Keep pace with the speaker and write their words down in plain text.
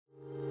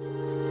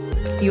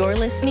You're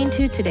listening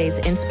to today's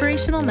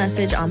inspirational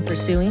message on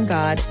Pursuing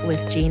God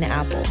with Gene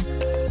Apple.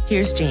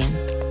 Here's Gene.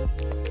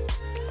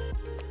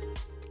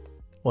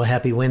 Well,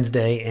 happy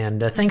Wednesday, and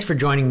thanks for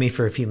joining me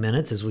for a few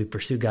minutes as we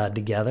pursue God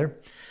together.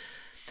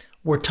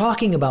 We're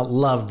talking about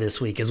love this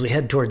week as we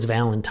head towards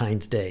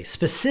Valentine's Day,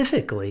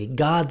 specifically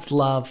God's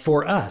love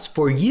for us,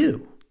 for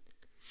you.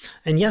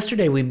 And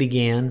yesterday we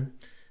began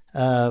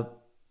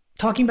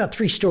talking about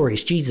three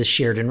stories Jesus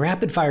shared in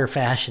rapid-fire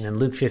fashion in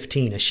Luke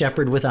 15. A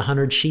shepherd with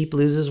 100 sheep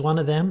loses one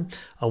of them.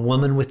 A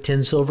woman with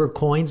 10 silver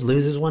coins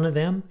loses one of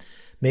them,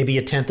 maybe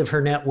a tenth of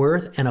her net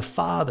worth. And a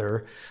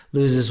father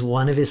loses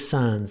one of his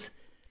sons.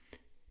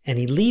 And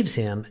he leaves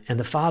him, and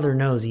the father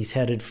knows he's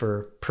headed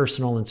for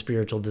personal and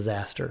spiritual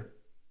disaster.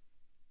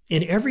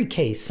 In every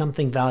case,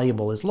 something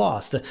valuable is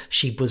lost. The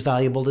sheep was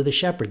valuable to the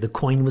shepherd. The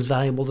coin was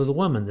valuable to the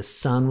woman. The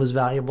son was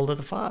valuable to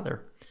the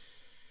father.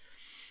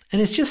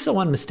 And it's just so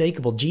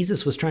unmistakable.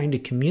 Jesus was trying to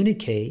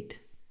communicate,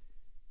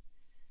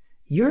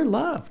 you're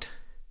loved.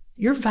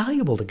 You're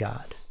valuable to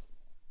God.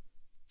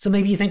 So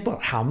maybe you think, well,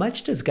 how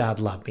much does God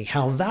love me?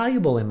 How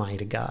valuable am I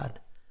to God?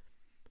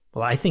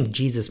 Well, I think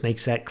Jesus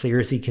makes that clear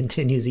as he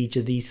continues each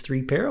of these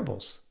three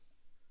parables.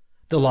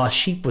 The lost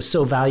sheep was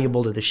so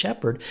valuable to the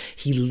shepherd,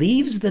 he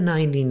leaves the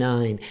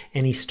 99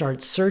 and he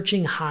starts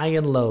searching high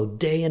and low,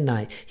 day and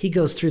night. He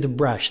goes through the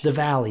brush, the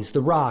valleys,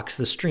 the rocks,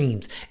 the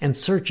streams, and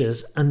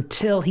searches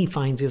until he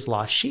finds his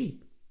lost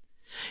sheep.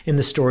 In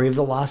the story of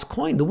the lost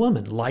coin, the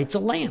woman lights a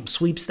lamp,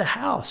 sweeps the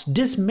house,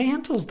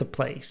 dismantles the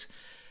place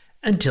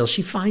until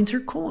she finds her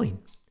coin.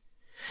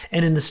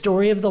 And in the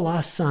story of the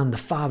lost son, the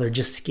father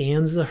just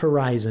scans the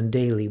horizon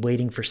daily,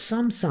 waiting for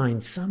some sign,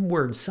 some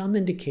word, some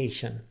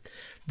indication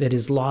that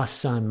his lost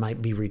son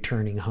might be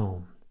returning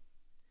home.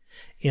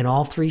 In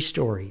all three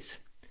stories,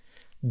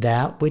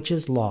 that which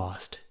is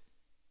lost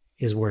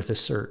is worth a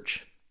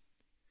search.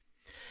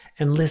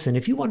 And listen,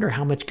 if you wonder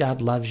how much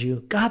God loves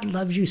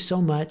you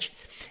so much,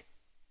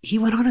 he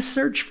went on a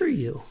search for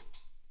you.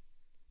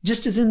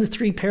 Just as in the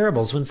three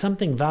parables, when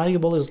something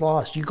valuable is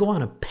lost, you go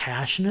on a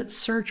passionate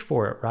search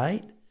for it,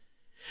 right?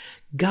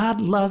 God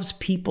loves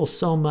people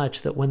so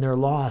much that when they're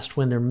lost,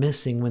 when they're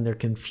missing, when they're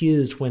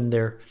confused, when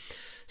they're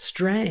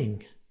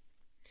straying,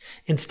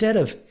 instead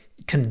of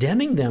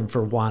condemning them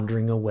for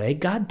wandering away,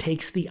 God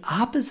takes the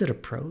opposite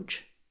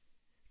approach.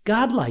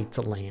 God lights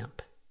a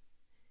lamp.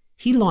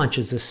 He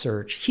launches a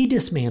search. He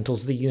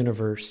dismantles the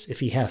universe,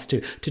 if he has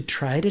to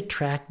try to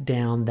track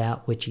down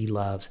that which he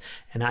loves.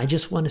 And I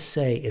just want to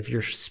say, if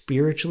you're a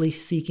spiritually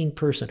seeking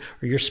person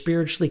or you're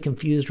spiritually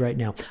confused right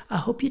now, I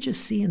hope you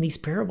just see in these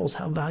parables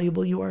how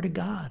valuable you are to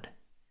God.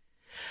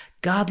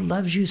 God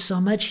loves you so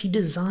much, he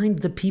designed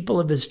the people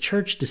of his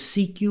church to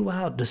seek you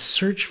out, to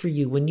search for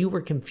you when you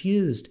were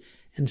confused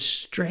and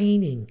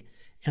straining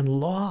and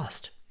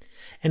lost.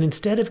 And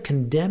instead of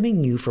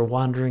condemning you for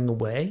wandering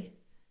away,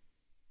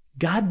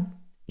 God,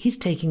 he's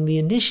taking the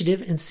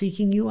initiative and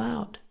seeking you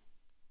out.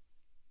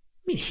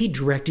 I mean, he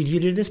directed you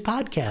to this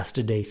podcast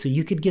today so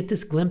you could get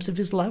this glimpse of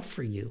his love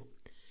for you.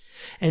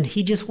 And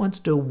he just wants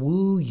to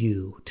woo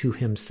you to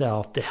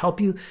himself, to help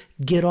you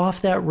get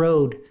off that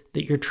road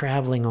that you're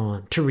traveling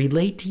on, to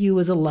relate to you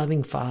as a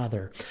loving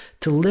father,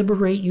 to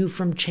liberate you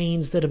from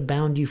chains that have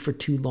bound you for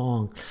too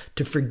long,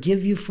 to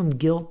forgive you from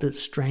guilt that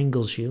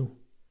strangles you,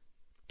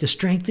 to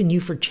strengthen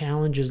you for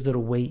challenges that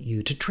await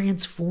you, to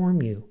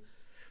transform you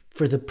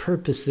for the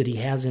purpose that he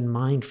has in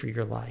mind for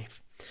your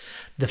life.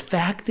 The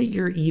fact that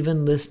you're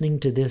even listening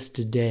to this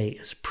today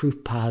is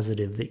proof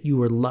positive that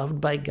you are loved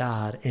by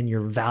God and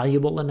you're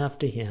valuable enough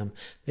to him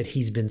that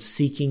he's been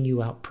seeking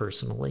you out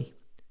personally.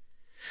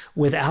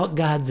 Without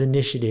God's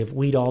initiative,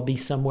 we'd all be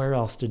somewhere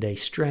else today,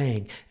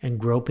 straying and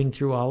groping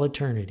through all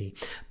eternity.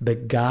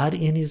 But God,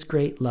 in his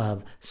great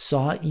love,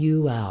 sought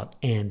you out,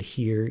 and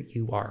here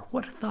you are.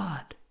 What a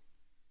thought.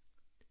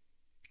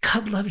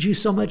 God loves you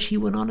so much, he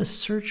went on a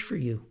search for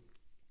you.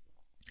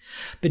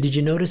 But did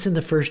you notice in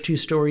the first two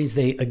stories,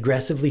 they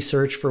aggressively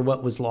searched for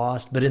what was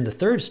lost? But in the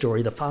third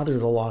story, the father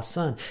of the lost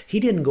son, he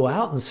didn't go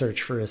out and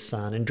search for his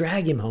son and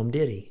drag him home,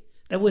 did he?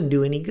 That wouldn't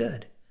do any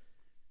good.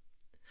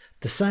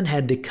 The son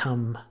had to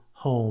come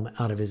home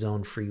out of his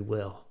own free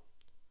will.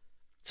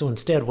 So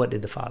instead, what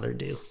did the father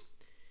do?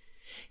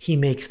 He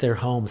makes their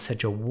home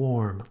such a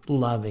warm,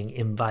 loving,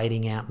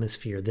 inviting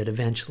atmosphere that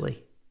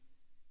eventually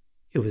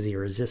it was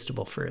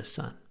irresistible for his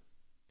son.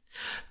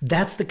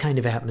 That's the kind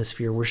of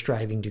atmosphere we're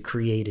striving to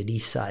create at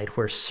Eastside,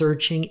 where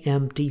searching,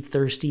 empty,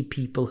 thirsty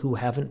people who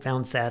haven't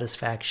found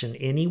satisfaction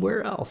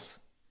anywhere else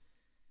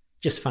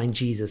just find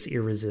Jesus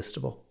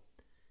irresistible.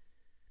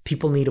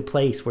 People need a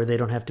place where they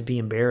don't have to be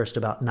embarrassed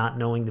about not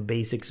knowing the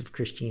basics of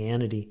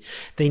Christianity.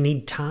 They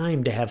need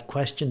time to have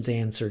questions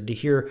answered, to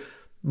hear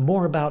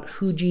more about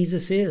who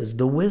Jesus is,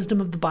 the wisdom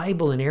of the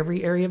Bible in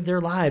every area of their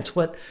lives,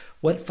 what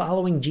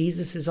following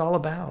Jesus is all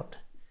about.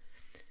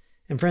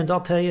 And friends, I'll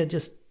tell you,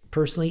 just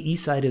personally,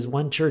 Eastside is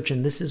one church,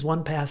 and this is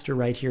one pastor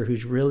right here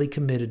who's really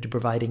committed to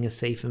providing a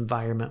safe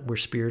environment where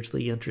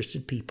spiritually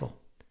interested people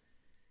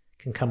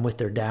can come with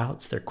their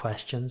doubts, their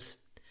questions,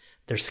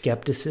 their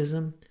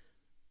skepticism,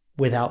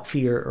 without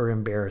fear or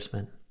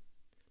embarrassment.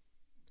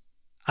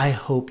 I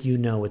hope you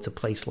know it's a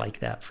place like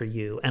that for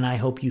you. And I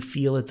hope you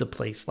feel it's a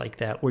place like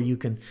that where you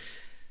can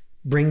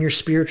bring your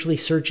spiritually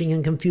searching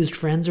and confused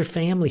friends or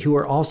family who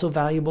are also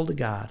valuable to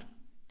God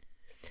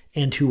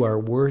and who are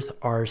worth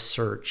our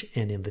search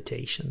and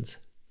invitations.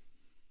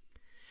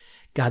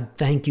 God,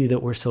 thank you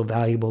that we're so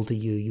valuable to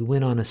you. You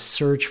went on a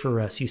search for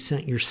us. You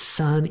sent your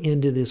Son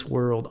into this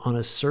world on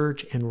a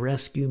search and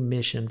rescue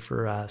mission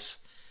for us.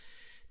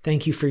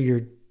 Thank you for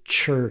your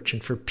church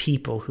and for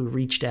people who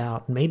reached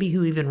out, maybe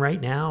who even right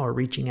now are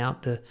reaching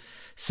out to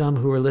some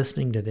who are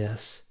listening to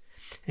this.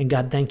 And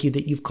God, thank you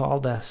that you've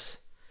called us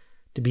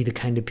to be the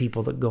kind of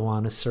people that go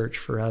on a search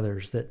for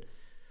others, that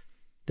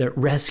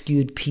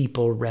rescued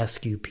people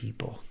rescue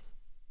people.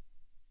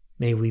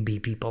 May we be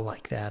people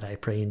like that, I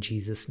pray in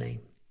Jesus'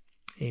 name.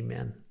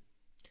 Amen.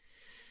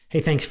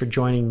 Hey, thanks for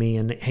joining me.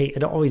 And hey,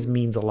 it always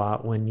means a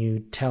lot when you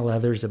tell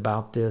others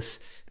about this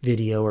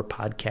video or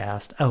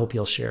podcast. I hope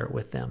you'll share it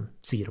with them.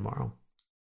 See you tomorrow.